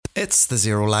It's the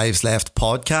Zero Lives Left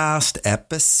podcast,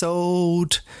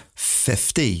 episode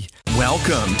 50.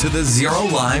 Welcome to the Zero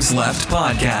Lives Left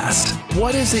podcast.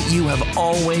 What is it you have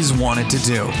always wanted to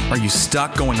do? Are you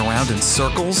stuck going around in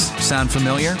circles? Sound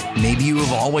familiar? Maybe you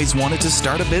have always wanted to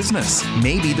start a business.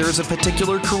 Maybe there's a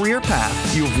particular career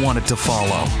path you have wanted to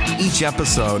follow. Each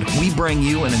episode, we bring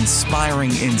you an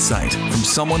inspiring insight from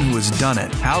someone who has done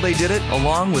it, how they did it,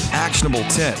 along with actionable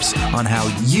tips on how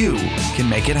you can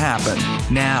make it happen.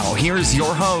 Now, here's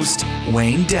your host,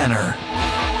 Wayne Denner.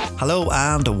 Hello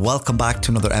and welcome back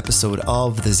to another episode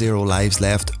of the Zero Lives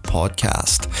Left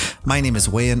podcast. My name is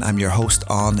Wayne. I'm your host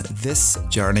on this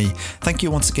journey. Thank you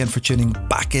once again for tuning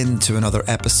back into another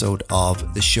episode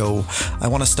of the show. I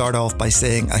want to start off by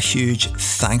saying a huge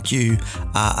thank you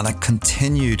and a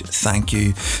continued thank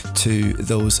you to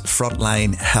those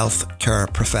frontline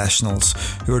healthcare professionals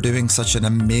who are doing such an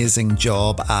amazing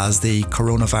job as the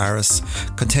coronavirus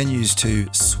continues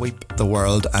to sweep the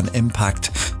world and impact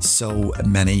so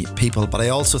many people. But I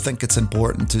also think it's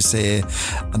important to say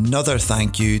another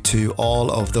thank you to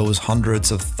all of those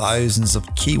hundreds of thousands of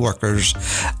key workers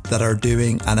that are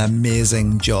doing an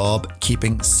amazing job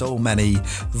keeping so many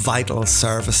vital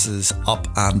services up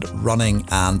and running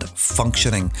and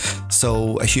functioning.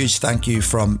 So a huge thank you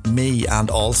from me and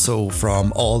also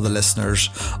from all the listeners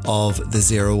of the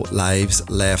Zero Lives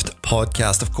Left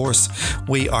podcast. Of course,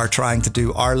 we are trying to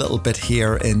do our little bit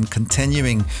here in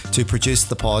continuing to produce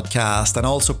the podcast and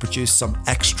also produce some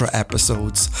extra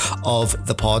episodes of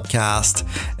the podcast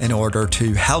in order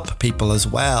to help people as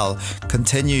well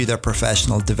continue their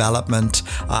professional development,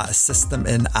 assist them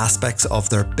in aspects of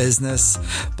their business,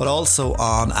 but also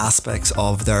on aspects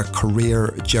of their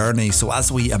career journey. So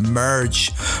as we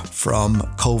emerge from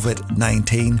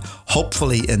COVID-19,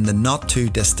 hopefully in the not too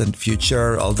distant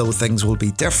future, although things will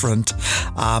be different,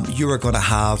 you are going to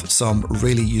have some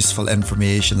really useful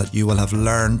information that you will have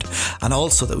learned and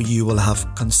also that you will have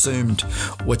consumed,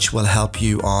 which will help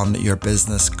you on your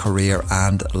business, career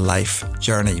and life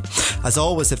journey. As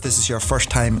always, if this is your first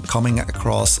time coming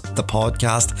across the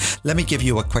podcast, let me give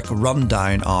you a quick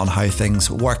rundown on how things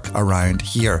work around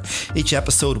here. Each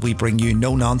episode we bring you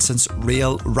no nonsense,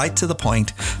 real, right to the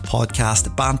point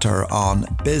podcast banter on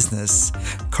business,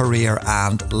 career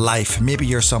and life. Maybe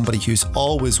you're somebody who's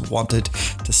always wanted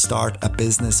to start a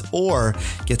business or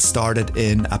get started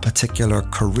in a particular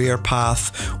career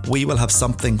path. We will have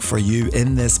something for you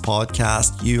in this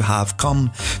podcast. You have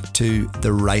come to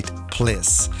the right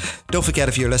place. Don't forget,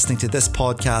 if you're listening to this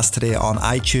podcast today on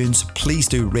iTunes, please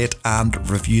do rate and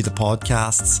review the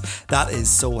podcasts. That is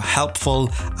so helpful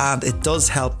and it does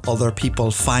help other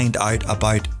people find out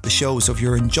about the show. So if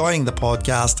you're enjoying the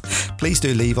podcast, please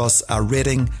do leave us a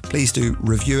rating, please do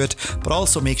review it, but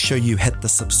also make sure you hit the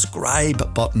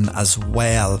subscribe button as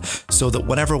well so that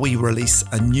whenever we release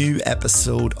a new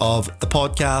episode of the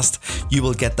podcast, you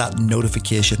will get that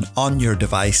notification on your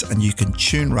device and you can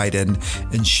tune right in,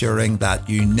 ensuring that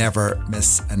you never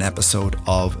miss an episode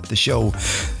of the show.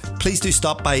 Please do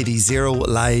stop by the Zero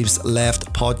Lives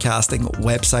Left podcasting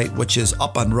website, which is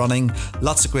up and running.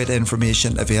 Lots of great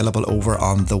information available over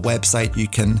on the website. You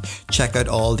can check out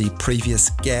all the previous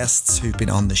guests who've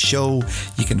been on the show.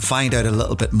 You can find out a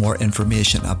little bit more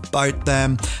information about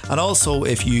them. And also,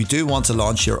 if you do want to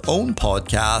launch your own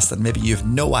podcast and maybe you have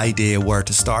no idea where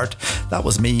to start, that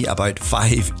was me about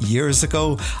 5 years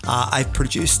ago. I've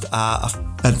produced a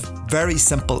very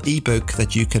simple ebook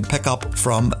that you can pick up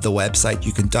from the website.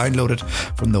 You can download it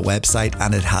from the website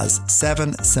and it has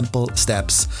 7 simple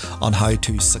steps on how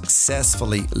to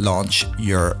successfully launch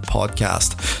your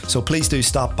podcast. So please do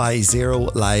stop by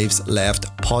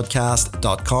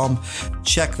ZeroLivesLeftPodcast.com.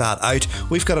 Check that out.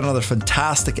 We've got another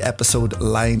fantastic episode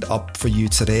lined up for you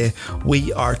today.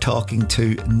 We are talking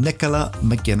to Nicola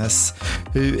McGuinness,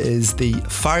 who is the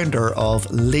founder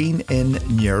of Lean In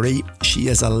Newry. She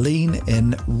is a Lean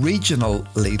In regional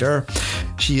leader.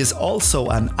 She is also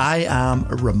an I Am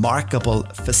Remarkable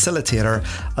facilitator,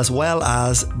 as well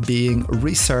as being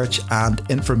research and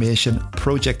information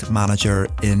project manager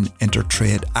in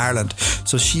Intertrade Ireland.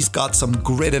 So she's got some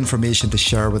great information to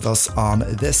share with us on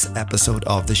this episode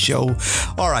of the show.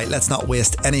 All right, let's not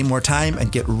waste any more time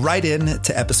and get right in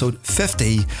to episode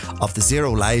 50 of the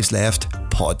Zero Lives Left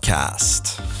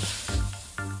podcast.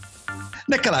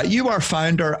 Nicola, you are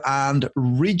founder and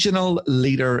regional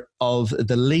leader of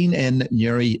the Lean In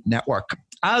Newry network.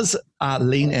 As a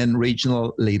Lean In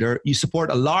regional leader, you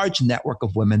support a large network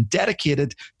of women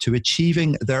dedicated to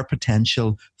achieving their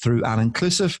potential through an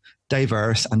inclusive,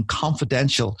 diverse and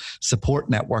confidential support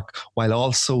network, while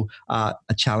also a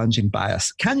challenging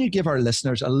bias. Can you give our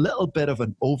listeners a little bit of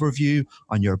an overview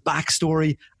on your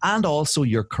backstory and also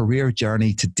your career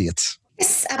journey to date?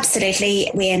 Yes,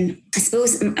 absolutely, Wayne. I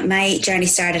suppose my journey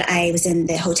started, I was in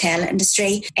the hotel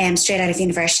industry. Straight out of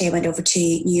university, I went over to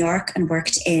New York and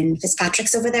worked in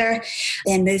Fitzpatrick's over there,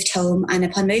 then moved home. And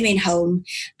upon moving home,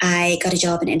 I got a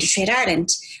job in Intertrade Ireland,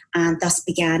 and thus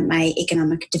began my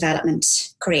economic development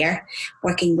career,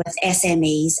 working with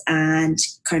SMEs and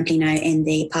currently now in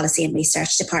the policy and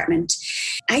research department.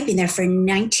 I've been there for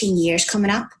 19 years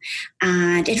coming up,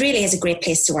 and it really is a great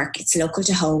place to work. It's local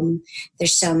to home.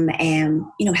 There's some,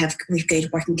 we've good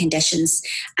working conditions,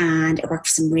 and I work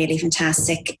for some really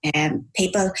fantastic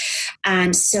people.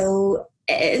 And so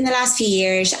in the last few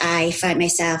years, I found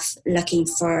myself I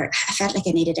felt like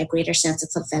I needed a greater sense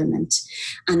of fulfillment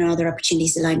and other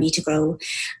opportunities to allow me to grow.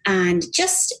 And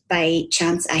just by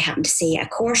chance, I happened to see a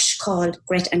course called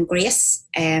Grit and Grace.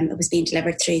 It was being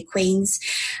delivered through Queen's.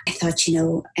 I thought,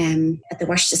 at the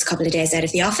worst, just a couple of days out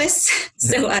of the office.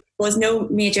 So there was no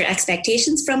major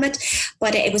expectations from it,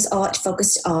 but it was all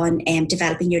focused on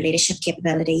developing your leadership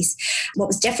capabilities. What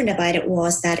was different about it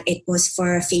was that it was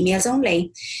for females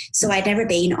only. So I'd never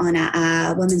been on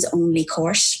a women's only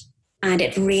course. And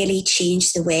it really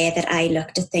changed the way that I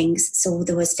looked at things. So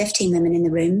there was 15 women in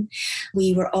the room.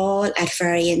 We were all at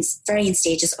varying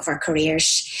stages of our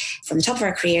careers, from the top of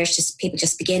our careers, just people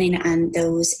just beginning and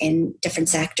those in different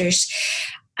sectors.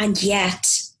 And yet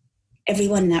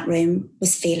everyone in that room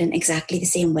was feeling exactly the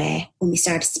same way when we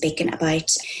started speaking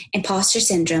about imposter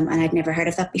syndrome. And I'd never heard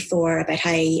of that before, about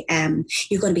how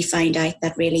you're going to be found out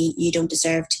that really you don't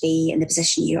deserve to be in the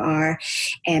position you are,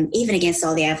 even against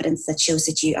all the evidence that shows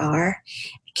that you are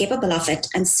capable of it.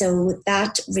 And so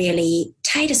that really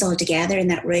tied us all together in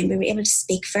that room. We were able to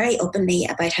speak very openly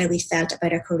about how we felt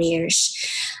about our careers.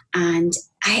 And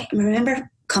I remember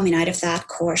coming out of that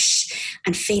course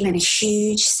and feeling a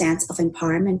huge sense of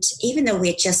empowerment. Even though we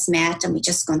had just met and we'd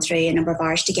just gone through a number of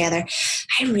hours together,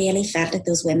 I really felt that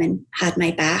those women had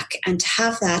my back, and to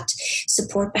have that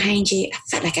support behind you, I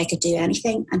felt like I could do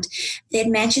anything. And they'd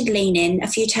mentioned Lean In a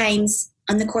few times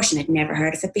on the course, and I'd never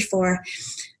heard of it before.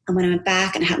 And when I went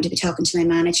back and I happened to be talking to my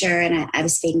manager, and I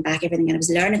was feeding back everything that I was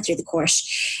learning through the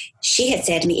course, she had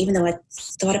said to me, even though I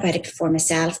thought about it before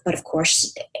myself, but of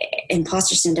course,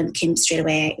 imposter syndrome came straight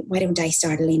away. Why don't I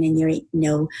start a Lean In, Yuri?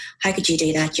 No, how could you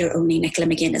do that? You're only Nicola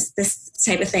McGuinness, this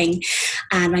type of thing.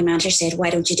 And my manager said, why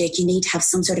don't you do it? You need to have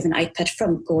some sort of an output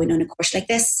from going on a course like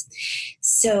this.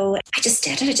 So I just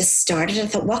did it. I just started. I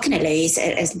thought, what can I lose?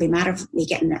 It'll be a matter of me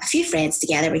getting a few friends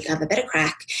together. We can have a bit of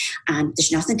crack, and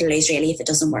there's nothing to lose really if it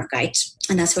doesn't work out.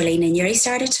 And that's where Lean In, Yuri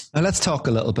started. Now let's talk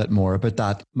a little bit more about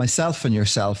that. Myself and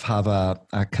yourself have a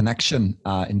connection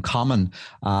in common.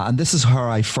 And this is how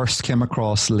I first came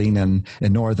across Lean In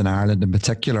Northern Ireland in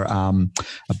particular.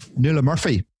 Nuala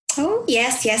Murphy. Oh,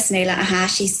 yes, Nuala.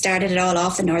 She started it all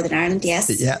off in Northern Ireland,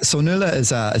 yes. Yeah, so Nuala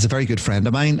is a very good friend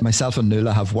of mine. Myself and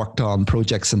Nuala have worked on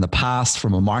projects in the past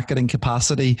from a marketing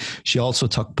capacity. She also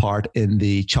took part in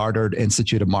the Chartered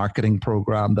Institute of Marketing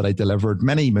program that I delivered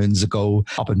many moons ago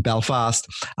up in Belfast.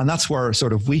 And that's where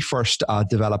sort of we first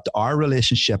developed our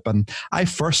relationship. And I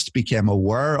first became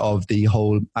aware of the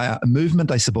whole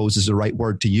movement, I suppose is the right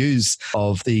word to use,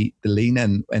 of the Lean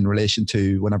in relation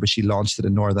to whenever she launched it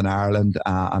in Northern Ireland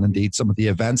and indeed some of the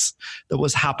events that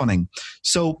was happening.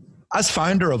 So as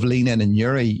founder of Lean In and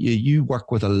Yuri, you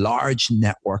work with a large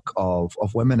network of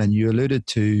women, and you alluded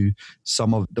to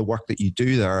some of the work that you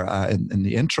do there in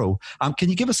the intro. Can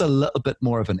you give us a little bit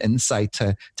more of an insight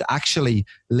to actually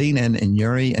Lean In and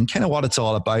Yuri and kind of what it's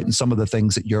all about and some of the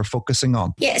things that you're focusing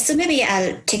on? Yeah, so maybe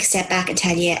I'll take a step back and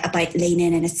tell you about Lean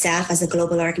In itself as a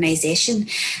global organisation.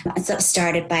 It was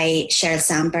started by Sheryl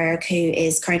Sandberg, who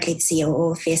is currently the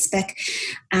COO of Facebook,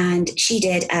 and she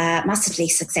did a massively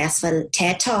successful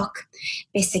TED Talk.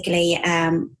 Basically,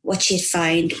 what she had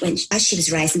found as she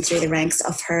was rising through the ranks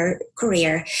of her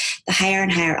career, the higher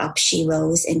and higher up she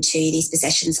rose into these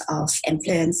positions of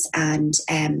influence and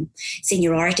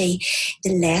seniority, the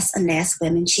less and less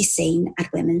women she's seen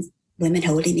at women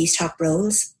holding these top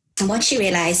roles. And what she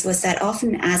realised was that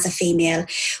often as a female,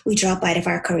 we drop out of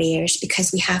our careers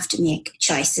because we have to make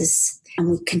choices. and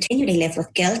we continually live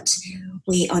with guilt.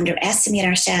 We underestimate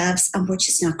ourselves and we're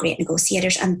just not great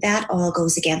negotiators, and that all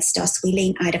goes against us. We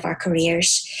lean out of our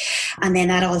careers, and then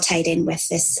that all tied in with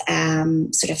this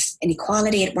sort of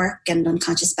inequality at work and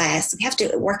unconscious bias. We have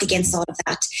to work against all of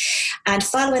that. And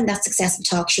following that successful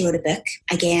talk, she wrote a book,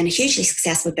 again, a hugely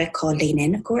successful book called Lean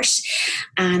In, of course.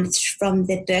 And from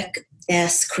the book,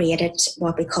 this created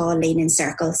what we call Lean In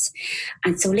Circles.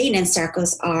 And so Lean In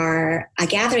Circles are a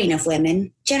gathering of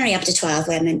women, generally up to 12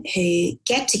 women, who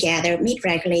get together, meet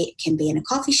regularly. It can be in a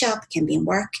coffee shop, it can be in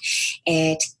work,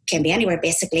 it can be anywhere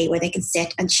basically, where they can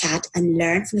sit and chat and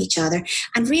learn from each other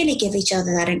and really give each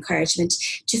other that encouragement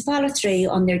to follow through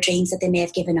on their dreams that they may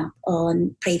have given up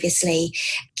on previously,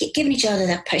 giving each other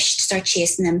that push to start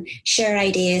chasing them, share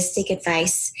ideas, seek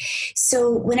advice.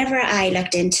 So whenever I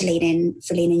looked into Lean In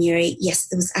for Lean In Uri, yes,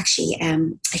 there was actually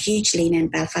a huge Lean In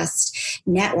Belfast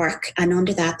network, and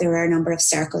under that there are a number of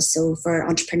circles, so for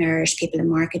entrepreneurs, people in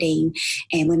marketing,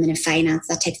 women in finance,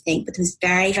 that type of thing. But there was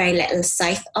very, very little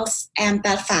south of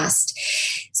Belfast.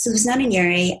 So there was none in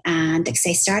Uri, and like I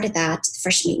say, started that. The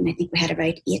first meeting, I think we had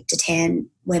about 8 to 10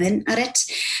 women at it,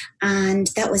 and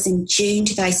that was in June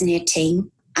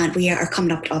 2018. And we are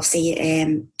coming up, obviously,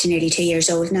 to nearly 2 years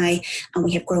old now, and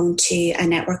we have grown to a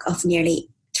network of nearly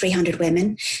 300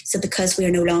 women. So because we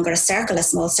are no longer a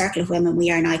small circle of women, we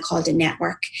are now called a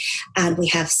network. And we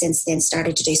have since then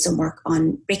started to do some work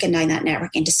on breaking down that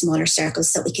network into smaller circles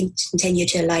so we can continue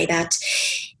to allow that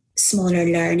smaller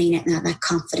learning and that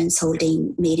confidence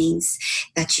holding meetings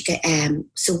that you get.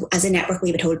 So as a network,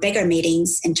 we would hold bigger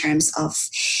meetings in terms of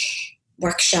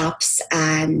workshops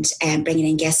and bringing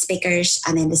in guest speakers,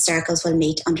 and then the circles will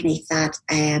meet underneath that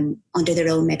under their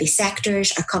own maybe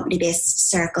sectors or company-based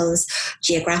circles,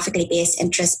 geographically based,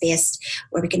 interest-based,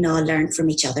 where we can all learn from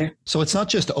each other. So it's not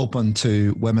just open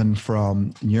to women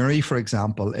from Newry, for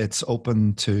example, it's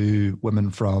open to women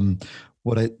from,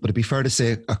 would it be fair to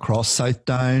say, across South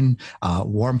Down,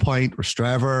 Warmpoint,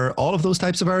 Rostrevor, all of those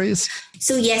types of areas?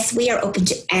 So yes, we are open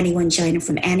to anyone joining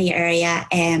from any area.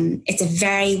 It's a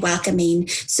very welcoming,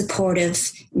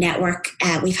 supportive network.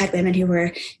 We've had women who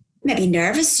were maybe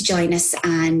nervous to join us,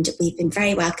 and we've been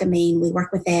very welcoming. We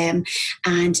work with them,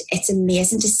 and it's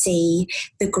amazing to see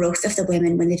the growth of the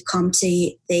women when they've come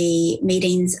to the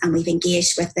meetings and we've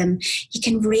engaged with them. You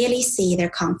can really see their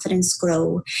confidence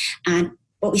grow. And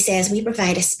what we say is we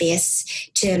provide a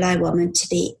space to allow women to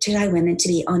be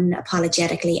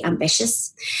unapologetically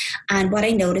ambitious. And what I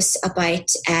noticed about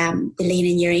the Lean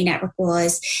In Uri network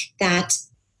was that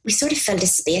we sort of filled a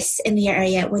space in the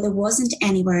area where there wasn't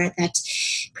anywhere that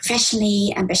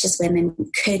professionally ambitious women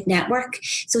could network.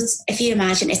 So if you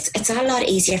imagine, it's a lot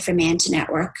easier for men to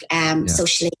network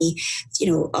socially,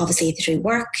 obviously through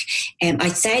work,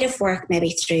 outside of work,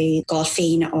 maybe through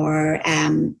golfing or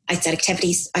outside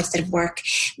activities outside of work.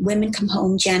 Women come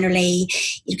home generally,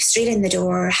 straight in the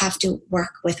door, have to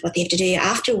work with what they have to do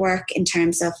after work in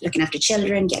terms of looking after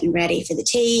children, getting ready for the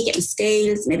tea, getting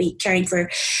schools, maybe caring for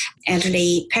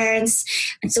elderly parents.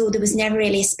 And so there was never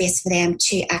really a space for them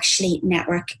to actually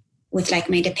network with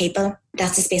like-minded people.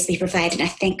 That's the space we provide, and I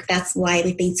think that's why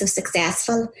we've been so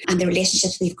successful. And the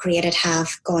relationships we've created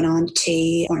have gone on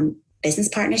to form business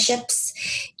partnerships,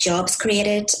 jobs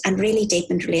created, and really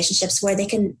deepened relationships where we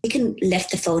can lift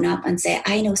the phone up and say,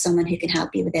 I know someone who can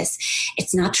help you with this.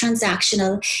 It's not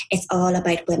transactional. It's all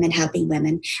about women helping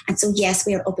women. And so, yes,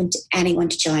 we are open to anyone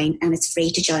to join, and it's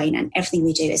free to join, and everything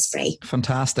we do is free.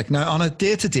 Fantastic. Now, on a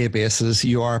day-to-day basis,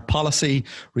 you are policy,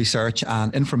 research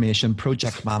and information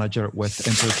project manager with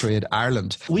Intertrade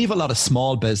Ireland. We have a lot of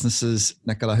small businesses,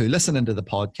 Nicola, who listen into the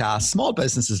podcast, small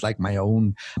businesses like my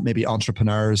own, maybe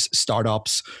entrepreneurs,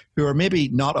 startups, who are maybe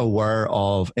not aware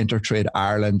of Intertrade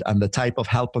Ireland and the type of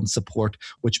help and support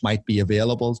which might be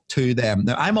available to them.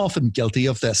 Now, I'm often guilty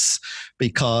of this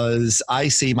because I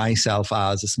see myself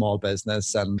as a small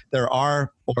business, and there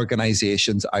are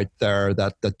organizations out there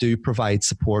that do provide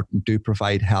support and do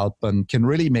provide help and can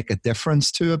really make a difference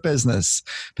to a business,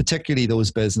 particularly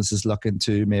those businesses looking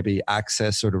to maybe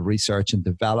access sort of research and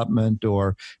development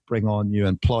or bring on new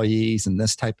employees and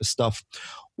this type of stuff.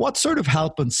 What sort of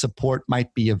help and support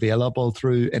might be available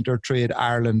through Intertrade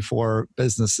Ireland for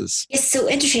businesses? Yes, so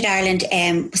Intertrade Ireland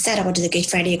was set up under the Good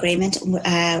Friday Agreement.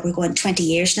 We're going 20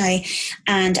 years now,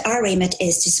 and our remit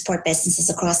is to support businesses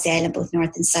across the island, both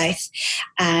north and south.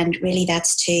 And really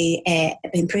that's to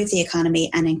improve the economy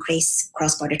and increase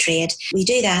cross-border trade. We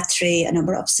do that through a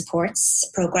number of supports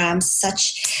programs,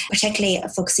 such particularly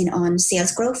focusing on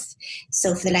sales growth.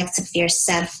 So for the likes of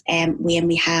yourself,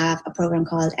 we have a program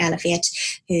called Elevate,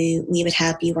 who we would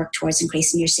help you work towards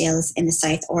increasing your sales in the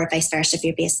south, or vice versa if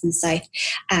you're based in the south.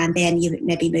 And then you would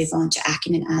maybe move on to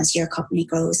Acumen as your company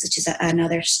grows, which is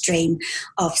another stream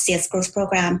of sales growth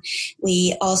program.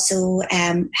 We also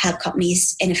help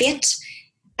companies innovate,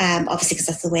 obviously because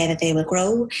that's the way that they will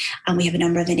grow. And we have a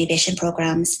number of innovation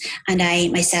programs. And I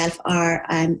myself are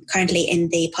currently in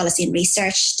the policy and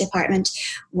research department,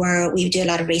 where we do a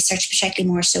lot of research,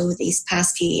 particularly more so these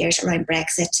past few years around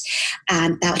Brexit.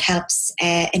 And that helps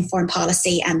inform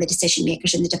policy and the decision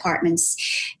makers in the departments,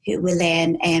 who will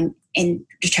then in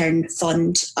return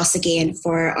fund us again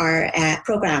for our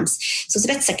programs. So it's a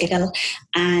bit cyclical.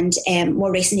 And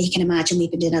more recently, you can imagine we've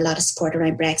been doing a lot of support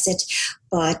around Brexit,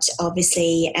 but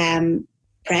obviously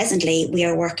presently we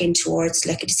are working towards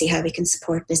looking to see how we can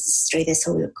support businesses through this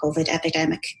whole COVID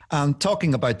epidemic. And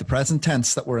talking about the present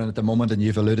tense that we're in at the moment, and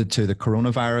you've alluded to the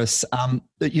coronavirus,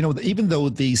 even though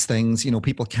these things,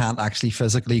 people can't actually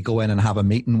physically go in and have a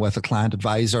meeting with a client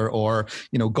advisor, or,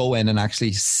 go in and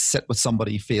actually sit with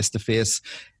somebody face to face,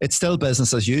 it's still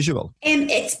business as usual.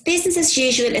 It's business as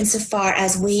usual insofar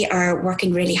as we are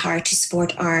working really hard to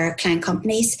support our client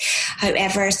companies.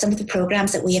 However, some of the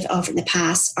programs that we have offered in the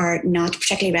past are not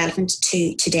particularly relevant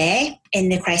to today in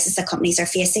the crisis that companies are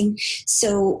facing.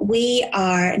 So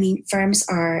firms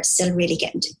are still really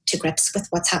getting to grips with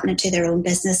what's happening to their own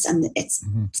business, and it's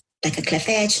like a cliff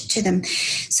edge to them.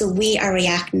 So we are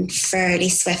reacting fairly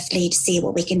swiftly to see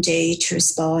what we can do to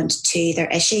respond to their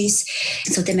issues.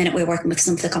 So at the minute, we're working with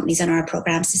some of the companies on our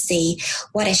programs to see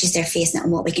what issues they're facing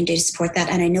and what we can do to support that.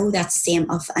 And I know that's the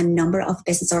same of a number of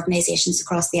business organisations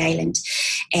across the island,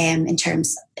 in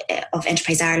terms of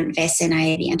Enterprise Ireland,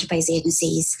 VSNI, the enterprise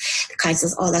agencies, the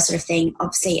councils, all that sort of thing.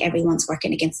 Obviously, everyone's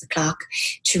working against the clock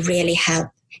to really help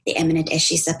the imminent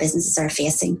issues that businesses are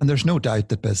facing. And there's no doubt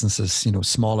that businesses,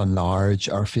 small and large,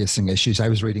 are facing issues. I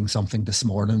was reading something this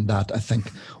morning that I think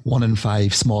 1 in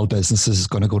 5 small businesses is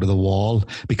going to go to the wall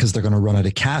because they're going to run out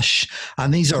of cash.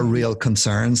 And these are real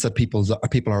concerns that people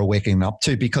are waking up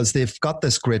to, because they've got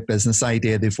this great business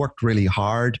idea. They've worked really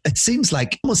hard. It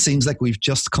almost seems like we've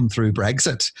just come through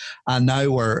Brexit, and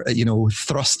now we're,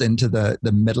 thrust into the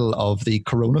middle of the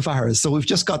coronavirus. So we've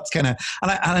just got and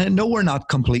I know we're not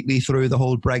completely through the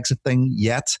whole Brexit thing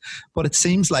yet, but it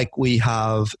seems like we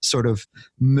have sort of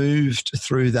moved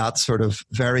through that sort of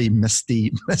very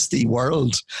misty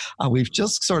world, and we've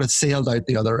just sort of sailed out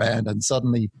the other end, and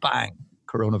suddenly, bang,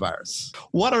 coronavirus.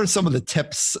 What are some of the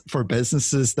tips for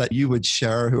businesses that you would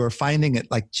share who are finding it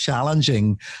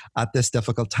challenging at this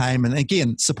difficult time? And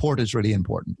again, support is really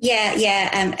important. Yeah.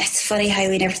 It's funny how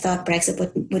we never thought Brexit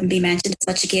wouldn't be mentioned as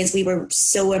much again. We were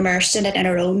so immersed in it in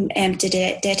our own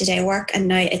day-to-day work, and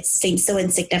now it seems so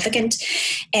insignificant.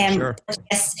 Sure.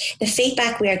 Yes, the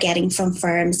feedback we are getting from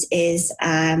firms is,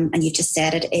 and you just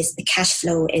said it, is the cash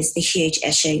flow is the huge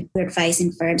issue. We're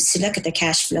advising firms to look at their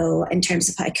cash flow in terms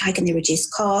of how can they reduce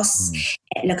costs,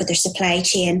 look at their supply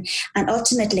chain, and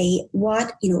ultimately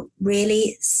what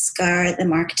really scare the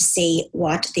market to see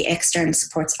what the external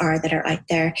supports are that are out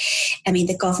there. I mean,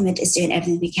 the government is doing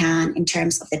everything we can in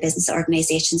terms of the business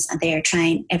organisations, and they are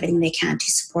trying everything they can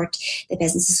to support the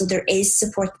businesses. So there is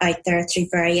support out there through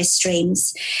various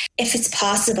streams. If it's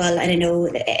possible, and I know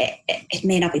it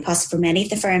may not be possible for many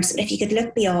of the firms, but if you could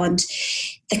look beyond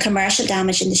the commercial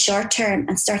damage in the short term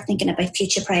and start thinking about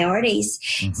future priorities.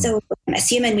 Mm-hmm. So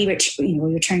assuming we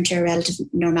return to a relative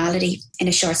normality in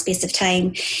a short space of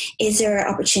time, is there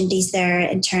opportunities there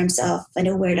in terms of, I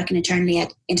know we're looking internally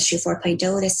at Industry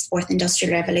 4.0, this fourth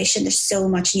industrial revolution. There's so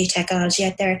much new technology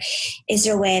out there. Is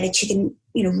there a way that you can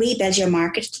rebuild your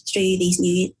market through these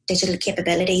new digital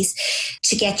capabilities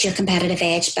to get your competitive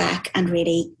edge back and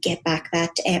really get back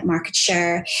that market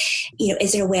share?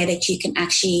 Is there a way that you can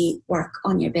actually work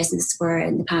on your business where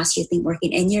in the past you've been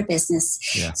working in your business?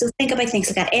 Yeah. So think about things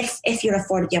like that if you're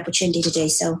afforded the opportunity to do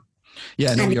so.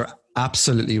 Yeah, no, you're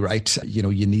absolutely right. You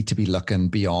need to be looking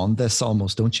beyond this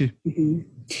almost, don't you? Mm-hmm.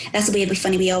 That's the way it'd be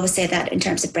funny. We always say that in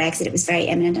terms of Brexit, it was very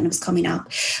imminent and it was coming up,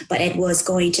 but it was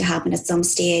going to happen at some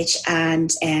stage.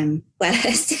 And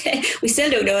we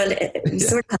still don't know. It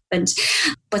sort of happened,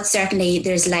 but certainly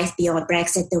there's life beyond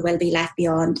Brexit. There will be life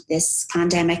beyond this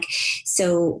pandemic.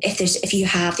 So if you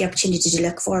have the opportunity to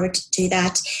look forward to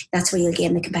that, that's where you'll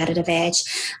gain the competitive edge.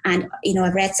 And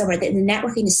I've read somewhere that the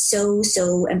networking is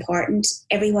so important.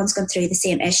 Everyone's gone through the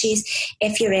same issues.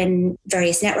 If you're in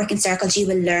various networking circles, you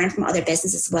will learn from other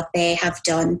businesses what they have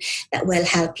done that will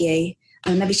help you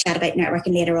I'll maybe chat about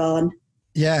networking later on.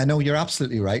 Yeah, no, you're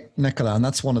absolutely right, Nicola. And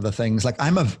that's one of the things, like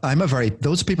I'm a very,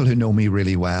 those people who know me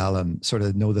really well and sort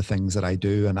of know the things that I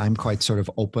do. And I'm quite sort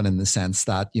of open in the sense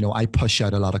that, you know, I push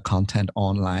out a lot of content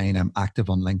online. I'm active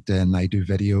on LinkedIn. I do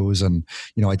videos and,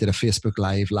 you know, I did a Facebook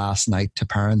Live last night to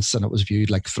parents and it was viewed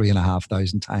like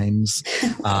 3,500 times.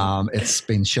 It's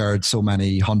been shared so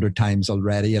many 100 times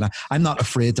already. And I'm not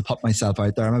afraid to put myself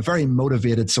out there. I'm a very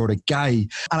motivated sort of guy.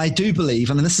 And I do believe,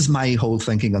 and this is my whole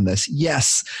thinking on this,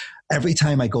 yes, every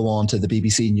time I go on to the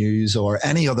BBC News or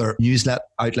any other news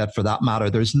outlet for that matter,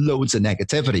 there's loads of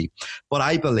negativity. But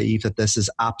I believe that this is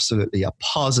absolutely a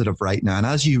positive right now. And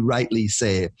as you rightly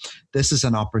say, this is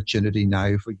an opportunity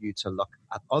now for you to look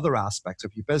at other aspects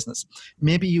of your business.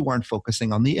 Maybe you weren't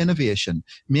focusing on the innovation.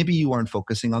 Maybe you weren't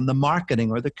focusing on the marketing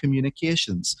or the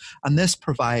communications. And this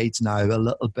provides now a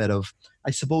little bit of,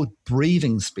 I suppose,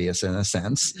 breathing space in a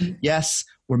sense. Mm-hmm. Yes,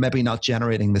 we're maybe not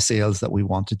generating the sales that we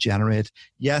want to generate.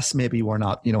 Yes, maybe we're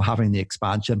not, you know, having the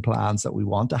expansion plans that we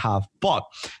want to have, but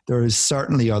there is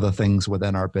certainly other things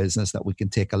within our business that we can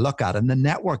take a look at. And the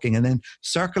networking, and then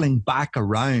circling back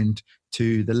around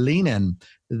to the Lean In,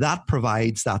 that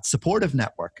provides that supportive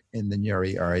network in the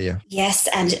Newry area. Yes,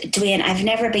 and Dwayne, I've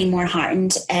never been more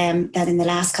heartened than in the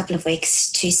last couple of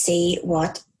weeks to see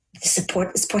what the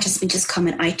support has been just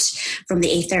coming out from the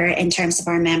ether in terms of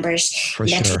our members. For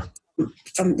sure.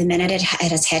 From the minute it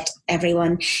has hit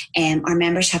everyone, our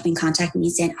members have been contacting me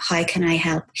saying, how can I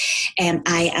help?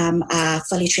 I am a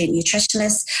fully trained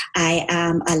nutritionist. I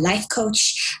am a life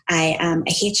coach. I am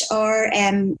a HR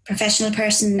professional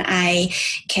person. I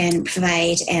can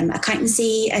provide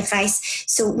accountancy advice.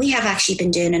 So we have actually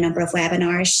been doing a number of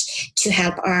webinars to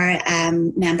help our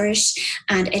members.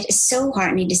 And it is so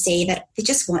heartening to see that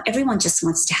everyone just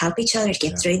wants to help each other to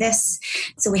get through this.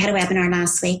 So we had a webinar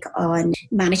last week on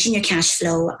managing your cash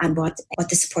flow and what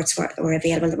the supports were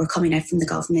available that were coming out from the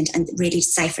government, and really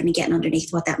deciphering and getting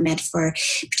underneath what that meant for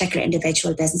particular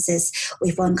individual businesses.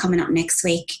 We've one coming up next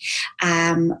week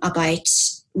about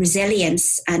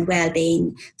resilience and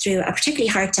well-being through a particularly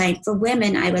hard time for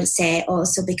women, I will say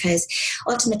also, because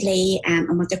ultimately,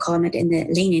 and what they're calling it in the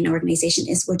Lean In organisation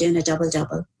is we're doing a double.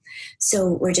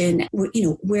 So we're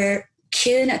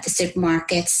queuing at the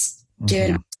supermarkets,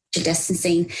 doing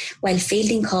distancing while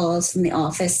fielding calls from the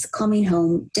office, coming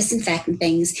home, disinfecting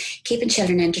things, keeping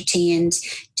children entertained,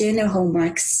 doing their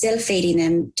homework, still feeding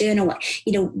them,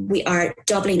 we are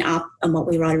doubling up on what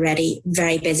we were already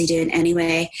very busy doing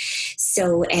anyway.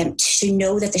 So to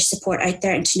know that there's support out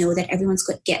there and to know that everyone's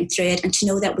getting through it, and to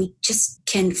know that we just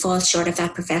can fall short of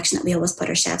that perfection that we always put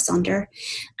ourselves under,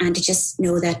 and to just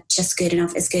know that just good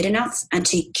enough is good enough, and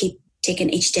to keep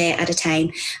taking each day at a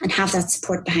time and have that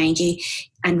support behind you,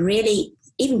 and really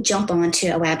even jump onto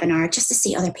a webinar just to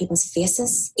see other people's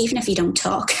faces, even if you don't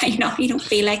talk, you don't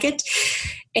feel like it.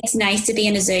 It's nice to be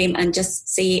in a Zoom and just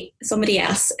see somebody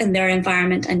else in their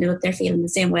environment and know that they're feeling the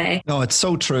same way. No, it's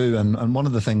so true. And one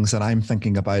of the things that I'm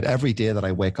thinking about every day that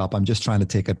I wake up, I'm just trying to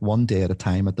take it one day at a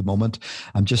time at the moment.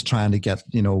 I'm just trying to get,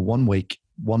 1 week,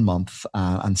 1 month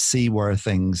and see where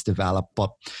things develop,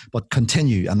 but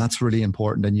continue. And that's really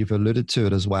important. And you've alluded to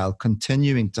it as well,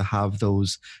 continuing to have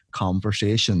those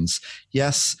conversations.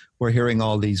 Yes, we're hearing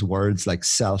all these words like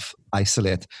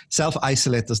self-isolate.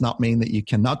 Self-isolate does not mean that you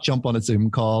cannot jump on a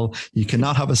Zoom call, you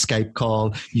cannot have a Skype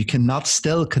call, you cannot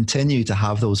still continue to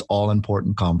have those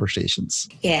all-important conversations.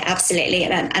 Yeah, absolutely.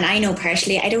 And I know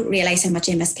personally, I don't realise how much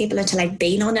I miss people until I've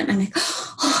been on it. And I'm like,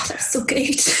 oh, that's so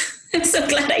good. I'm so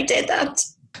glad I did that.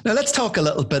 Now, let's talk a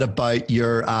little bit about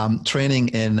your training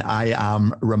in I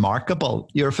Am Remarkable.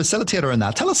 You're a facilitator in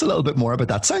that. Tell us a little bit more about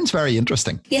that. Sounds very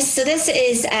interesting. Yes, so this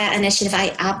is an initiative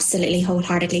I absolutely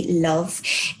wholeheartedly love.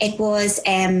 It was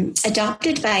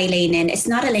adopted by Lean In. It's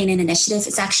not a Lean In initiative.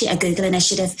 It's actually a Google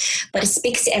initiative, but it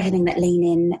speaks to everything that Lean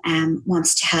In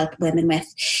wants to help women with.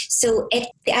 So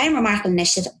the I Am Remarkable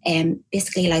initiative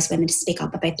basically allows women to speak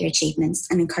up about their achievements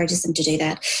and encourages them to do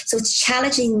that. So it's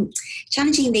challenging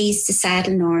these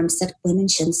societal norms that women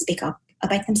shouldn't speak up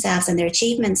about themselves and their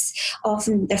achievements.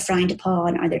 Often they're frowned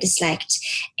upon or they're disliked.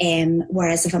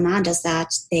 Whereas if a man does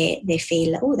that, they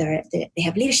feel, they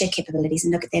have leadership capabilities,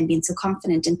 and look at them being so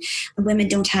confident. And women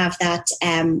don't have that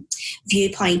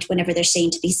viewpoint whenever they're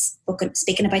seen to be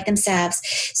speaking about themselves.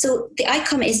 So the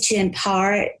outcome is to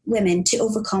empower women to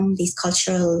overcome these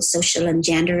cultural, social and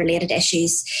gender related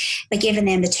issues by giving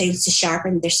them the tools to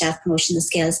sharpen their self-promotional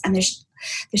skills. And there's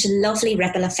a lovely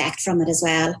ripple effect from it as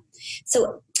well.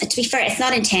 So to be fair, it's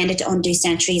not intended to undo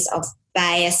centuries of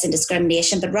bias and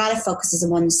discrimination, but rather focuses on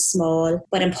one small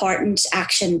but important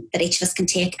action that each of us can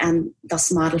take and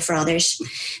thus model for others.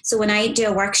 So when I do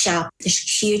a workshop, there's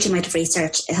a huge amount of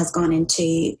research has gone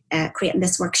into creating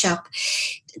this workshop,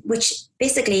 which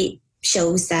basically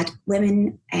shows that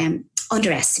women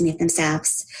underestimate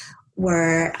themselves.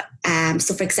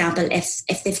 So for example,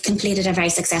 if they've completed a very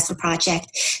successful project,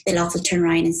 they'll often turn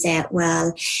around and say,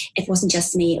 well, it wasn't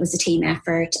just me, it was a team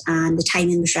effort and the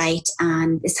timing was right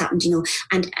and this happened,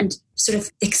 and sort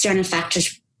of external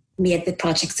factors made the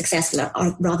project successful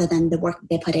or rather than the work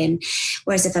they put in.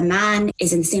 Whereas if a man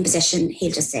is in the same position,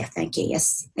 he'll just say, thank you,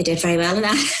 yes, I did very well in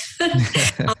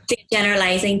that. I'm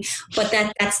generalizing, but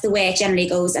that's the way it generally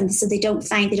goes. And so they don't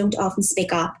often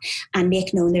speak up and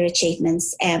make known their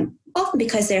achievements, often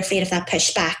because they're afraid of that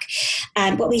pushback.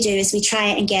 And what we do is we try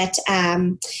and get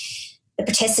the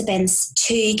participants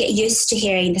to get used to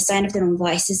hearing the sound of their own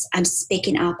voices and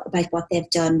speaking up about what they've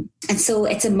done. And so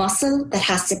it's a muscle that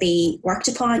has to be worked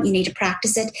upon. You need to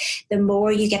practice it. The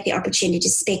more you get the opportunity to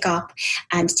speak up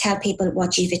and tell people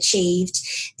what you've achieved,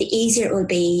 the easier it will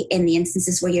be in the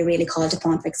instances where you're really called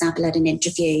upon, for example, at an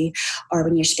interview or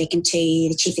when you're speaking to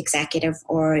the chief executive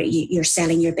or you're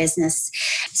selling your business.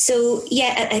 So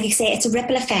yeah, like I say, it's a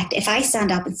ripple effect. If I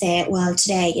stand up and say, well,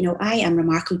 today, I am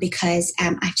remarkable because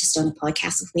I've just done a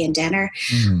podcast with Wayne Denner.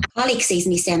 A colleague sees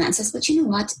me saying that and says, well, you know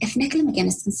what? If Nicola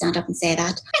McGuinness can stand up and say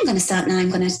that, I'm going to stand and I'm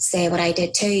going to say what I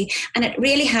did too. And it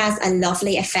really has a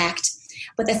lovely effect.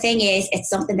 But the thing is, it's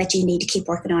something that you need to keep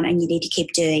working on and you need to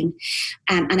keep doing.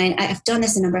 And I've done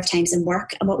this a number of times in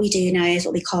work. And what we do now is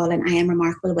what we call an I Am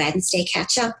Remarkable Wednesday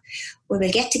catch-up, where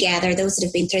we'll get together, those that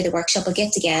have been through the workshop will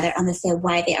get together and they'll say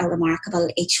why they are remarkable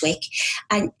each week.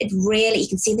 And it really, you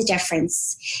can see the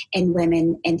difference in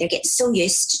women, and they're getting so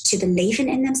used to believing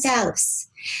in themselves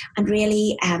and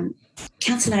really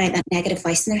cancelling out that negative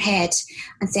voice in their head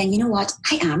and saying, you know what,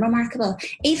 I am remarkable.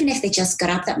 Even if they just got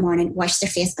up that morning, washed their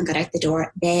face and got out the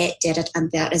door, they did it,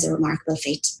 and that is a remarkable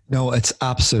feat. No, it's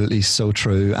absolutely so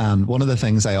true. And one of the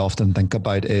things I often think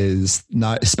about is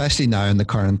now, especially now in the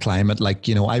current climate, like,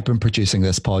 I've been producing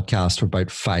this podcast for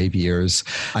about 5 years.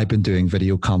 I've been doing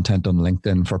video content on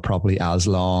LinkedIn for probably as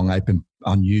long. I've been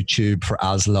on YouTube for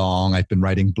as long. I've been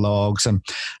writing blogs,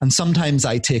 and sometimes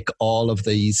I take all of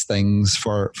these things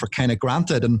for kind of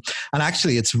granted. And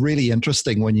actually, it's really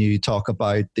interesting when you talk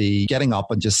about the getting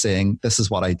up and just saying, this is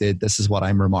what I did, this is what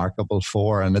I'm remarkable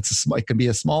for. And it can be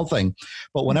a small thing.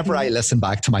 But whenever I listen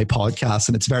back to my podcast,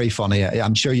 and it's very funny,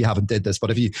 I'm sure you haven't did this, but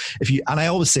if you, and I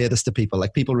always say this to people,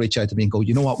 like people reach out to me and go,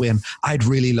 you know what, Wayne, I'd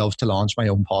really love to launch my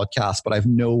own podcast, but I've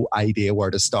no idea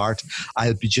where to start.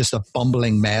 I'll be just a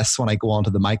bumbling mess when I go onto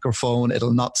the microphone.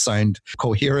 It'll not sound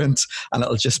coherent and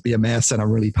it'll just be a mess and I'm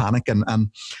really panicking. And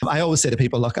I always say to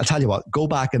people, look, I'll tell you what, go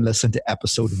back and listen to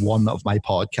episode 1 of my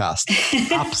podcast.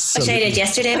 Absolutely. Which I did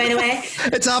yesterday, by the way.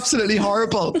 It's absolutely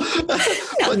horrible.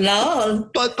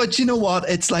 But you know what?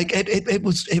 It's like, it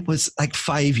was like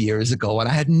 5 years ago and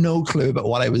I had no clue about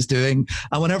what I was doing.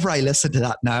 And whenever I listen to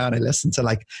that now and I listen to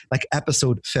like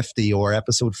episode 50 or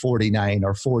episode 49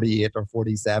 or 48 or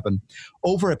 47,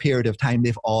 over a period of time,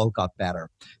 they've all got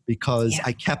better because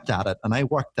I kept at it and I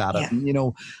worked at it. And,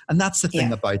 and that's the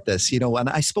thing about this, and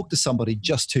I spoke to somebody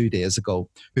just 2 days ago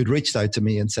who'd reached out to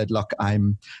me and said, look,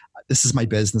 this is my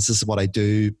business. This is what I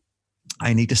do.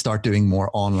 I need to start doing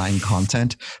more online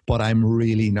content, but I'm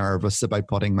really nervous about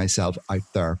putting myself out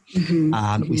there.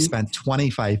 We spent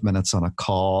 25 minutes on a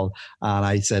call and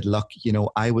I said, look,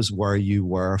 I was where you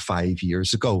were 5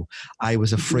 years ago. I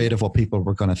was afraid of what people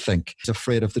were going to think. I was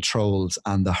afraid of the trolls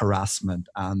and the harassment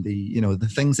and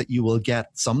the things that you will get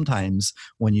sometimes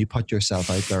when you put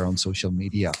yourself out there on social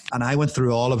media. And I went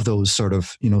through all of those sort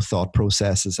of, thought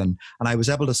processes and I was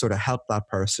able to sort of help that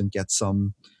person get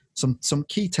some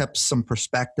key tips, some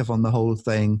perspective on the whole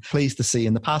thing. Pleased to see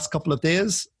in the past couple of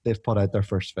days, they've put out their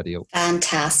first video.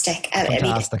 Fantastic. I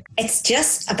mean, it's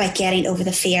just about getting over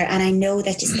the fear. And I know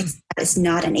that it's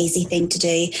not an easy thing to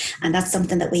do. And that's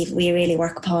something that we really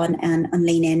work upon and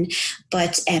lean in.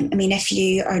 But if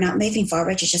you are not moving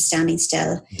forward, you're just standing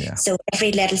still. Yeah. So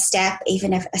every little step,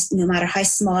 even if no matter how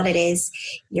small it is,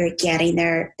 you're getting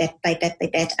there bit by bit by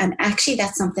bit. And actually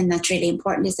that's something that's really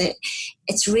important, is that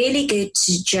it's really good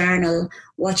to journal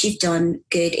what you've done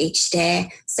good each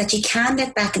day so that you can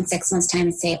look back in 6 months' time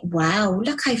and say, wow,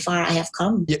 look how far I have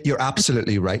come. You're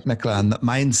absolutely right, Nicola. And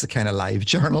mine's the kind of live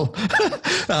journal.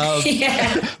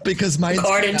 Because mine's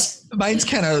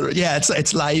kind of,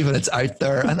 it's live and it's out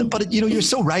there. But you're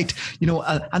so right.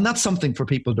 And that's something for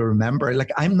people to remember.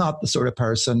 Like, I'm not the sort of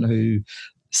person who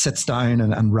sits down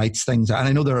and writes things. And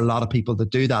I know there are a lot of people that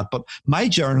do that, but my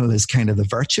journal is kind of the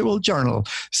virtual journal.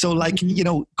 So like, you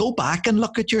know, go back and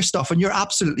look at your stuff, and you're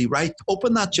absolutely right.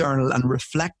 Open that journal and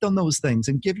reflect on those things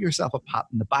and give yourself a pat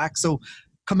in the back. So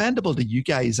commendable to you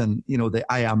guys, and you know, the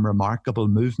I Am Remarkable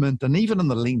movement, and even on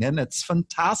the Lean In, it's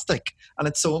fantastic and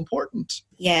it's so important.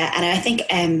 Yeah, and I think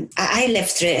I lived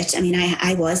through it. I mean,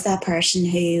 I was that person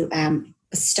who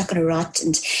was stuck in a rut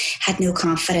and had no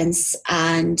confidence,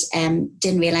 and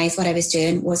didn't realise what I was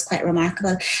doing was quite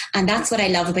remarkable. And that's what I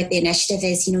love about the initiative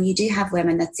is, you know, you do have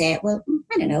women that say, well,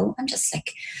 I don't know, I'm just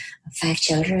like 5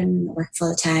 children, work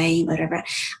full time, whatever.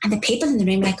 And the people in the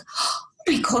room like, oh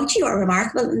my God, you are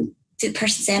remarkable. And the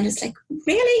person saying is like,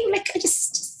 really? Like, I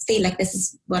just feel like this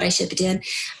is what I should be doing.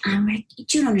 And I'm like, you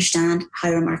don't understand how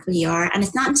remarkable you are. And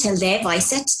it's not until they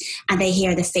voice it and they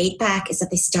hear the feedback is that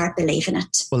they start believing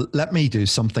it. Well, let me do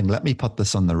something. Let me put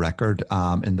this on the record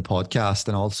in the podcast,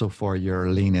 and also for your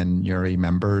Lean In Uri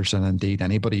members, and indeed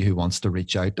anybody who wants to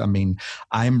reach out. I mean,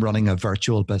 I'm running a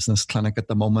virtual business clinic at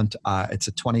the moment. It's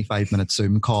a 25-minute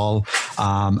Zoom call.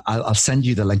 I'll send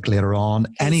you the link later on.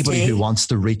 Anybody who wants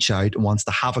to reach out and wants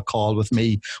to have a call with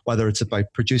me, whether it's about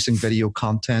producing video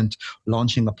content,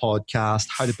 launching a podcast,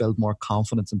 how to build more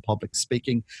confidence in public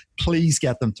speaking, please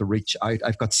get them to reach out.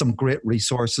 I've got some great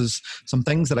resources, some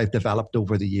things that I've developed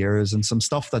over the years, and some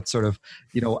stuff that sort of,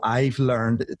 you know, I've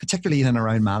learned, particularly in and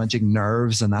around managing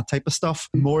nerves and that type of stuff.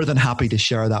 More than happy to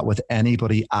share that with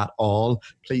anybody at all.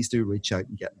 Please do reach out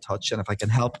and get in touch. And if I can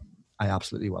help, I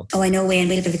absolutely will. Oh, I know, Wayne,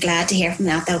 we'll be glad to hear from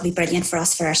that. That would be brilliant for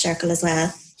us, for our circle as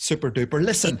well. Super duper.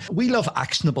 Listen, we love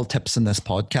actionable tips in this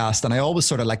podcast, and I always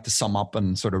sort of like to sum up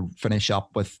and sort of finish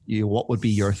up with, you know, what would be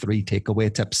your 3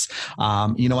 takeaway tips?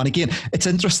 You know, and again, it's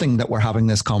interesting that we're having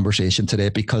this conversation today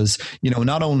because, you know,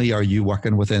 not only are you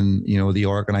working within, you know, the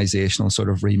organizational sort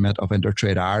of remit of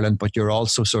Intertrade Ireland, but you're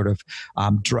also sort of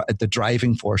the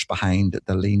driving force behind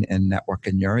the Lean In Network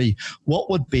in Uri.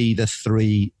 What would be the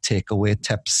 3 takeaway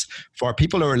tips for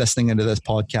people who are listening into this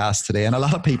podcast today? And a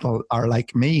lot of people are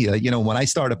like me. You know, when I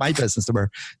started my business, they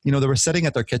were sitting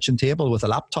at their kitchen table with a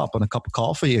laptop and a cup of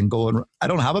coffee and going, I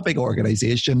don't have a big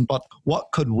organization, but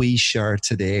what could we share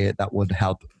today that would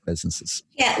help businesses?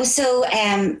 Yeah, well, so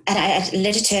and I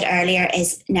alluded to it earlier,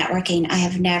 is networking. I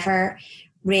have never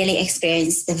really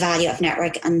experienced the value of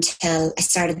network until I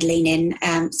started Lean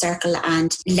In Circle,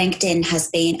 and LinkedIn has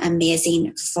been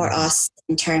amazing for us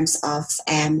in terms of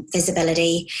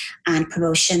visibility and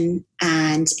promotion,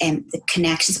 and the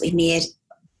connections we've made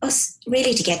us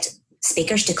really to get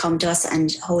speakers to come to us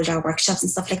and hold our workshops and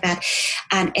stuff like that.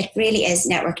 And it really is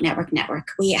network.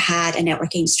 We had a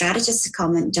networking strategist to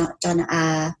come and done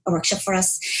a workshop for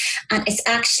us. And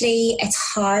it's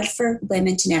hard for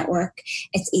women to network.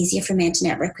 It's easier for men to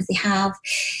network because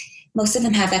most of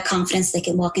them have that confidence. They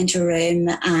can walk into a room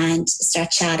and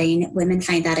start chatting. Women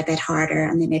find that a bit harder,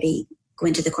 and they maybe go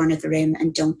into the corner of the room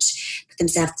and don't put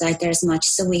themselves out there as much.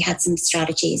 So we had some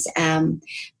strategies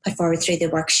put forward through the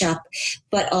workshop,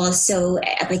 but also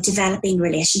about developing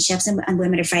relationships. And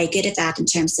women are very good at that in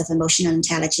terms of emotional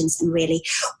intelligence and really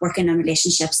working on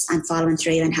relationships and following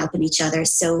through and helping each other.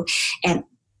 So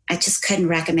I just couldn't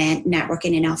recommend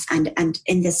networking enough, and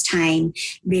in this time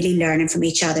really learning from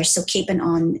each other. So keeping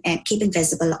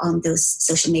visible on those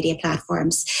social media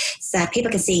platforms so that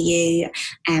people can see you,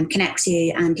 connect to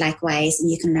you, and likewise, and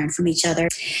you can learn from each other.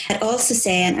 I'd also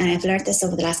say, and I've learned this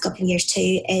over the last couple of years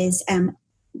too, is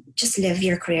just live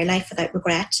your career life without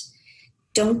regret.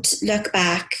 Don't look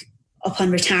back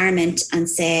upon retirement and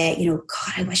say, you know,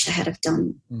 God, I wish I had have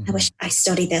done, I wish I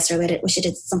studied this, or I wish I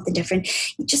did something different.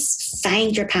 You just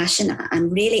find your passion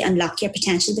and really unlock your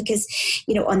potential, because,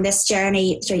 you know, on this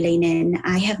journey through Lean In,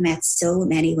 I have met so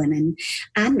many women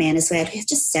and men as well who have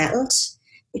just settled.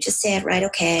 We just said, right,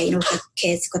 okay, you know, I've got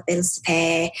kids, I've got bills to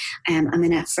pay, I'm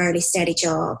in a fairly steady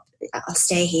job, I'll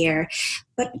stay here.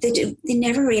 But they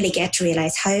never really get to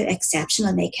realise how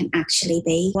exceptional they can actually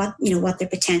be, what their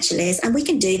potential is. And we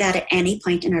can do that at any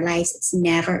point in our lives. It's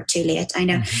never too late. I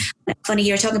know. Funny,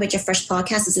 you were talking about your first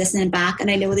podcast. I was listening back,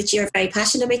 and I know that you're very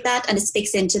passionate about that. And it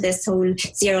speaks into this whole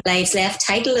 0 Lives Left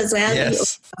title as well.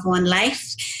 Yes. You have one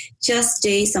life. Just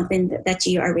do something that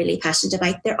you are really passionate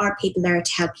about. There are people there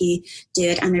to help you do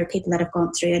it, and there are people that have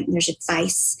gone through it, and there's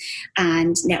advice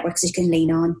and networks you can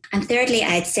lean on. And thirdly,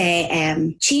 I'd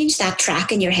say change that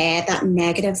track in your head, that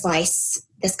negative voice.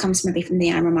 This comes maybe from the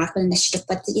I Am Remarkable initiative,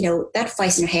 but you know, that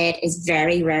voice in your head is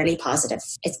very rarely positive.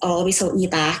 It's always holding you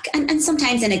back, and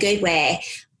sometimes in a good way.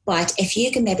 But if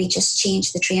you can maybe just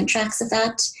change the train tracks of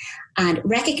that and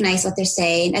recognize what they're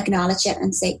saying, acknowledge it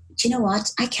and say, do you know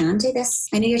what? I can do this.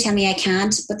 I know you're telling me I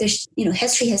can't, but there's,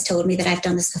 history has told me that I've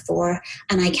done this before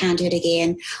and I can do it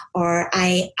again, or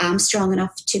I am strong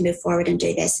enough to move forward and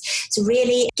do this. So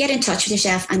really get in touch with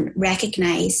yourself and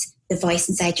recognize the voice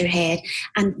inside your head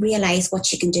and realize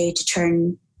what you can do to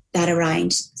turn that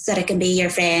around so that it can be your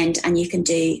friend, and you can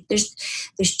do, there's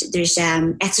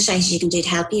exercises you can do to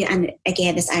help you. And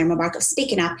again, this iron mark of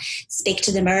speaking up, speak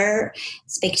to the mirror,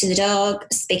 speak to the dog,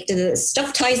 speak to the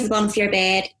stuffed toys at the bottom of your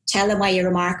bed, tell them why you're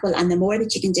remarkable. And the more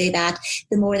that you can do that,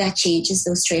 the more that changes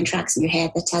those train tracks in your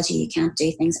head that tells you can't do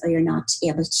things or you're not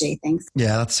able to do things.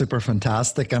 Yeah, that's super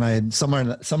fantastic. And I'm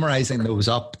summarizing those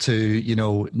up to,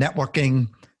 networking,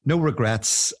 no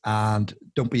regrets, and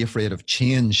don't be afraid of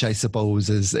change, I suppose,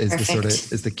 is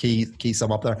the key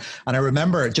sum up there. And I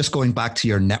remember, just going back to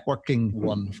your networking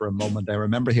one for a moment, I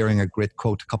remember hearing a great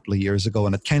quote a couple of years ago,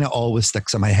 and it kind of always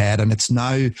sticks in my head, and it's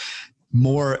now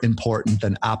more important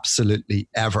than absolutely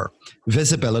ever.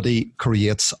 Visibility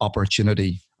creates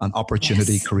opportunity, and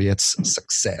opportunity creates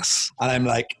success. And I'm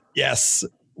like, yes,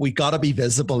 we got to be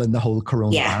visible in the whole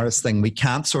coronavirus thing. We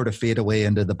can't sort of fade away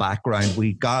into the background.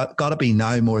 We got to be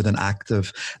now more than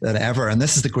active than ever. And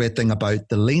this is the great thing about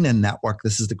the Lean In Network.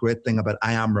 This is the great thing about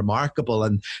I Am Remarkable.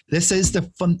 And this is the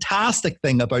fantastic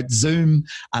thing about Zoom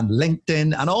and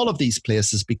LinkedIn and all of these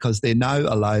places, because they now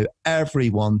allow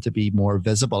everyone to be more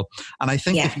visible. And I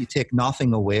think if you take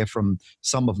nothing away from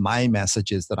some of my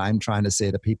messages that I'm trying to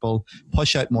say to people,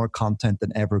 push out more content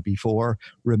than ever before,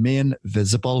 remain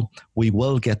visible. We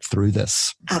will get through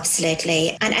this.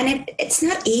 Absolutely. And it's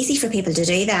not easy for people to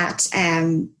do that.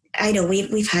 I know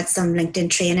we've had some LinkedIn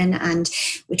training, and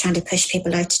we're trying to push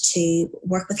people out to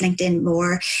work with LinkedIn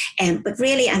more. But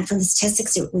really, and from the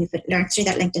statistics that we've learned through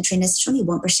that LinkedIn training, it's only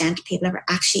 1% of people are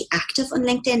actually active on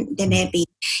LinkedIn. They may be,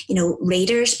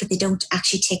 readers, but they don't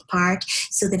actually take part.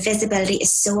 So the visibility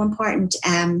is so important.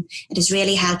 It has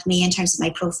really helped me in terms of my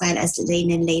profile as the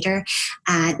Lean In leader,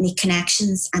 make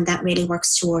connections, and that really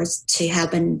works towards to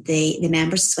helping the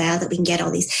members as well, that we can get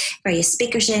all these various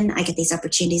speakers in. I get these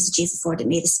opportunities that you've afforded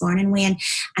me this morning, Wayne,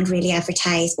 and really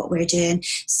advertise what we're doing.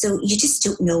 So you just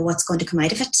don't know what's going to come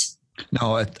out of it.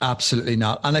 No, absolutely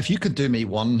not. And if you could do me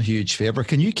one huge favor,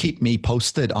 can you keep me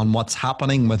posted on what's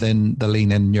happening within the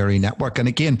Lean In Newry network? And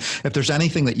again, if there's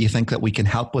anything that you think that we can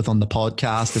help with on the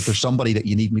podcast, if there's somebody that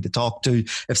you need me to talk to,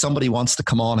 if somebody wants to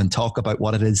come on and talk about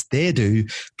what it is they do,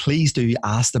 please do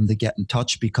ask them to get in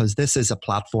touch, because this is a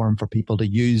platform for people to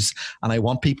use, and I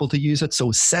want people to use it.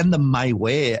 So send them my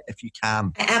way if you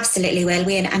can. I absolutely will,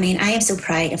 Wayne. I mean, I am so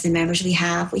proud of the members we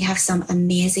have. We have some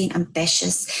amazing,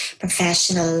 ambitious,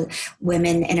 professional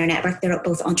women in our network. They're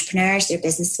both entrepreneurs, they're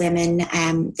business women,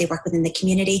 they work within the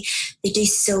community. They do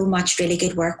so much really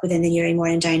good work within the Newry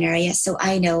Morandown area. So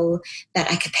I know that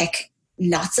I could pick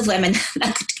lots of women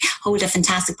that could hold a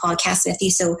fantastic podcast with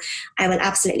you. So I will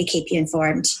absolutely keep you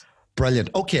informed. Brilliant.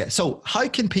 Okay, so how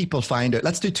can people find out?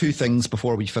 Let's do two things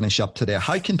before we finish up today.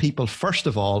 How can people, first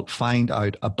of all, find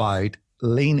out about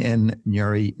Lean In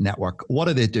Newry Network? What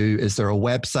do they do? Is there a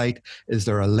website? Is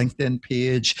there a LinkedIn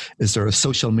page? Is there a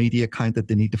social media account that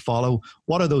they need to follow?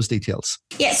 What are those details?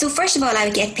 Yeah, so first of all, I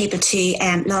would get people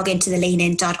to log into the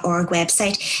leanin.org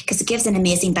website, because it gives an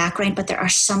amazing background, but there are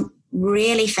some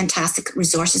really fantastic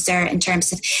resources there in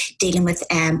terms of dealing with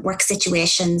work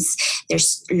situations.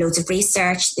 There's loads of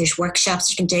research, there's workshops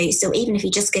you can do. So even if you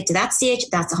just get to that stage,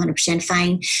 that's 100%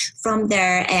 fine. From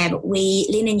there, we,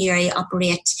 Lean In Newry,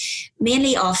 operate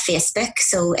mainly off Facebook.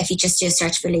 So if you just do a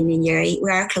search for Lean In Newry, we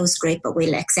are a closed group, but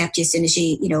we'll accept you as soon as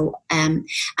you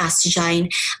ask to join.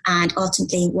 And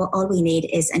ultimately, all we need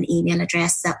is an email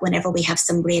address, that whenever we have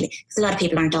some really, because a lot of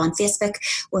people aren't on Facebook,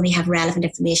 when we have relevant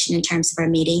information in terms of our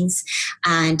meetings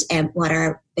and what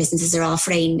our businesses are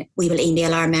offering, we will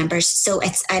email our members. So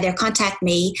it's either contact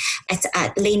me, it's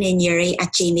at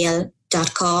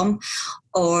leaninnewry@gmail.com,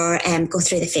 or go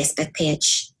through the Facebook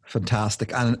page.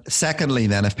 Fantastic. And secondly,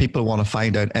 then, if people want to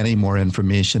find out any more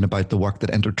information about the work that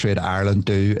Intertrade Ireland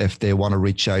do, if they want to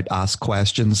reach out, ask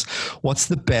questions, what's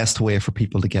the best way for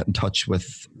people to get in touch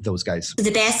with those guys?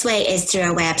 The best way is through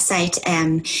our website.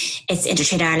 It's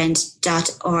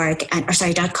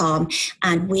intertradeireland.com,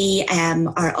 and we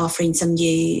are offering some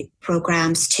new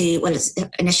programs to, well,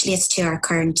 initially it's to our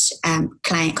current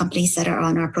client companies that are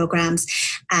on our programs.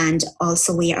 And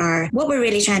also what we're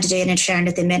really trying to do in Intertrade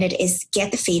at the minute is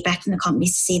get the feedback from the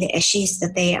companies to see the issues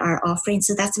that they are offering.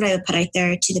 So that's what I would put out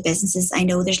there to the businesses. I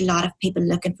know there's a lot of people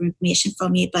looking for information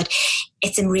from you, but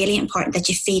it's really important that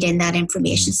you feed in that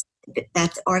information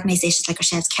that organisations like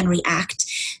ourselves can react,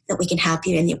 that we can help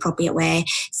you in the appropriate way.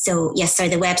 So yes, the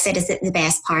website is the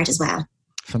best part as well.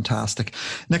 Fantastic.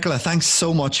 Nicola, thanks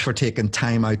so much for taking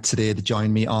time out today to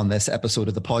join me on this episode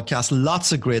of the podcast.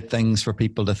 Lots of great things for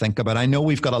people to think about. I know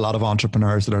we've got a lot of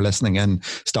entrepreneurs that are listening in,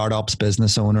 startups,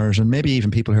 business owners, and maybe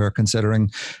even people who are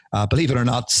considering, believe it or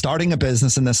not, starting a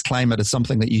business in this climate is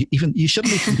something that you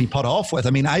shouldn't even be put off with.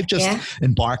 I mean, I've just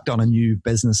embarked on a new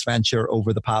business venture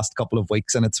over the past couple of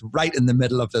weeks, and it's right in the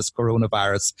middle of this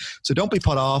coronavirus. So don't be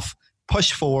put off.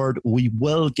 Push forward. We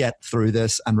will get through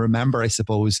this. And remember, I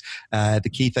suppose, the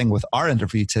key thing with our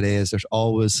interview today is there's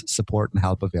always support and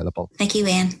help available. Thank you,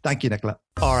 Wayne. Thank you, Nicola.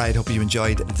 All right. Hope you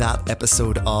enjoyed that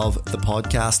episode of the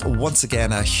podcast. Once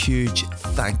again, a huge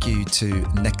thank you to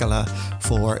Nicola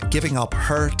for giving up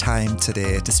her time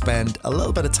today to spend a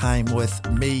little bit of time with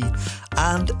me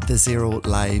and the Zero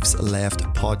Lives Left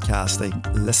podcasting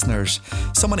listeners.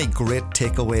 So many great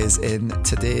takeaways in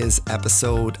today's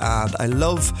episode. And I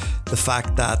love the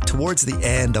fact that towards the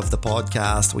end of the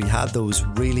podcast, we had those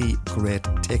really great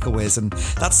takeaways. And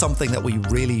that's something that we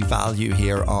really value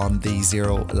here on the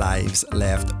Zero Lives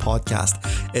Left podcast.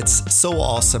 It's so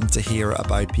awesome to hear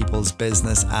about people's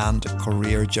business and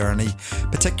career journey,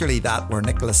 particularly that where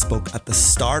Nicola spoke at the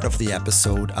start of the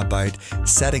episode about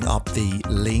setting up the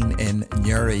Lean in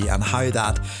Newry and how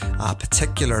that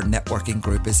particular networking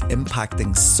group is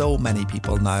impacting so many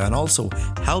people now and also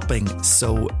helping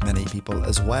so many people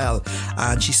as well.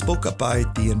 And she spoke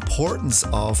about the importance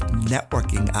of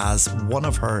networking as one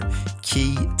of her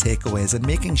key takeaways and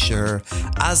making sure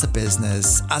as a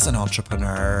business, as an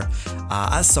entrepreneur,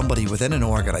 as somebody within an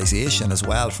organization as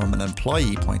well, from an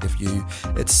employee point of view,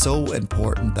 it's so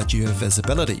important that you have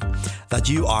visibility, that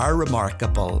you are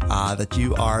remarkable, that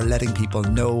you are letting people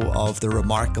know of the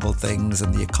remarkable things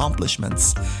and the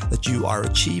accomplishments that you are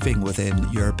achieving within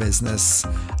your business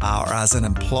or as an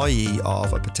employee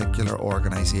of a particular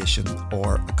organization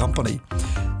or a company.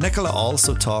 Nicola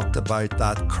also talked about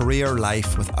that career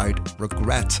life without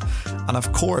regret. And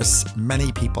of course,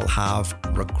 many people have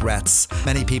regrets.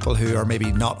 Many people who are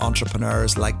maybe not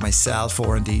entrepreneurs like myself,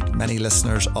 or indeed many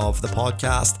listeners of the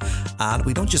podcast. And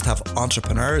we don't just have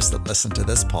entrepreneurs that listen to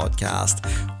this podcast.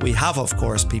 We have, of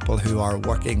course, people who are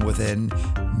working within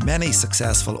many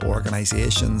successful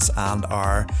organizations and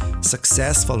are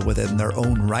successful within their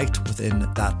own right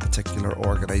within that particular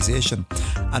organization.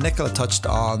 And Nicola touched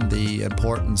on the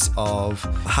importance of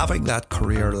having that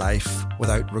career life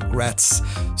without regrets.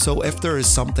 So if there is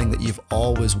something that you've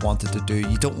always wanted to do,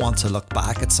 you don't want to look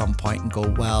back at some point and go,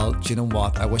 well, do you know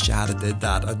what? I wish I had did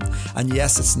that. And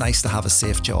yes, it's nice to have a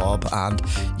safe job. And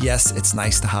yes, it's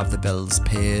nice to have the bills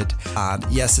paid. And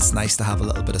yes, it's nice to have a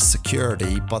little bit of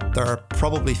security, but there are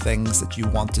probably things that you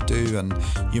want to do. And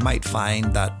you might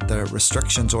find that the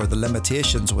restrictions or the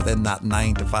limitations within that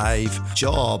 9-to-5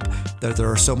 job, there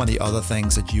are so many other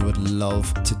things that you would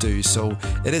love to do. So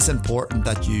it is important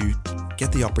that you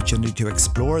get the opportunity to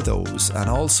explore those, and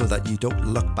also that you don't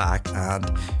look back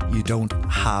and you don't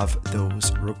have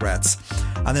those regrets.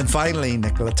 And then finally,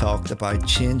 Nicola talked about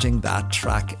changing that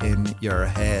track in your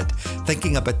head,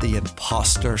 thinking about the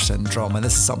imposter syndrome. And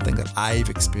this is something that I've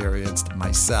experienced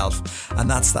myself. And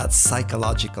that's that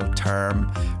psychological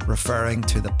term referring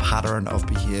to the pattern of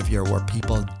behavior where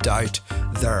people doubt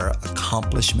their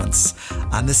accomplishments.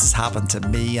 And this has happened to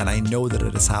me, and I know that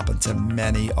it has happened to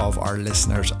many of our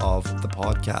listeners of the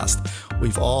podcast.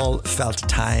 We've all felt a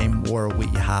time where we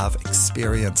have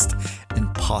experienced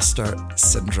imposter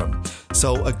syndrome.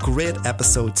 So a great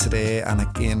episode today. And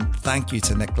again, thank you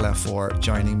to Nicola for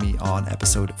joining me on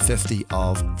episode 50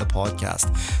 of the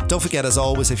podcast. Don't forget, as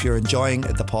always, if you're enjoying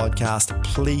the podcast,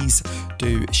 please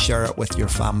do share it with your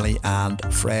family and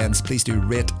friends. Please do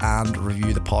rate and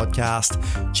review the podcast.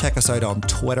 Check us out on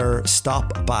Twitter.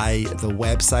 Stop by the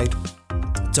website.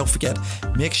 Don't forget,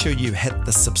 make sure you hit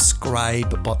the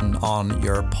subscribe button on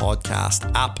your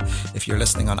podcast app if you're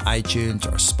listening on iTunes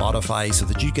or Spotify, so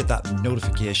that you get that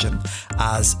notification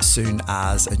as soon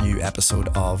as a new episode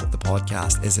of the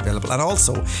podcast is available. And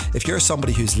also, if you're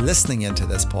somebody who's listening into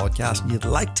this podcast and you'd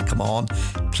like to come on,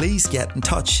 please get in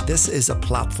touch. This is a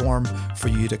platform for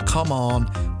you to come on,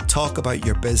 talk about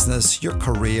your business, your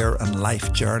career and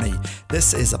life journey.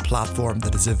 This is a platform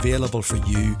that is available for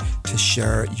you to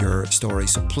share your story.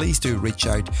 So please do reach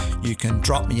out. You can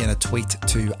drop me in a tweet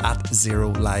to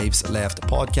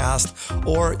 @ZeroLivesLeftPodcast,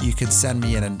 or you can send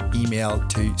me in an email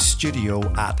to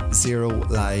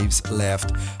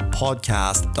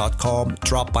studio@ZeroLivesLeftPodcast.com.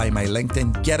 Drop by my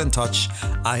LinkedIn, get in touch.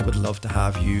 I would love to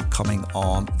have you coming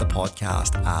on the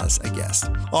podcast as a guest.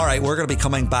 All right, we're going to be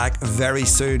coming back very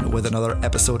soon with another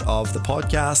episode of the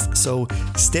podcast. So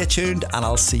stay tuned, and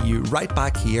I'll see you right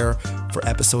back here for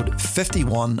episode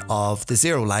 51 of the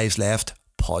Zero Lives Left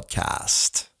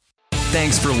podcast.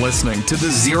 Thanks for listening to the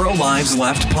Zero Lives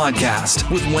Left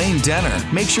podcast with Wayne Denner.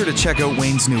 Make sure to check out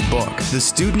Wayne's new book, The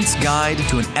Student's Guide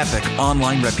to an Epic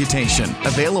Online Reputation,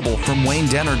 available from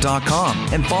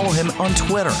WayneDenner.com, and follow him on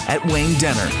Twitter at Wayne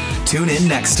Denner. Tune in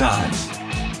next time.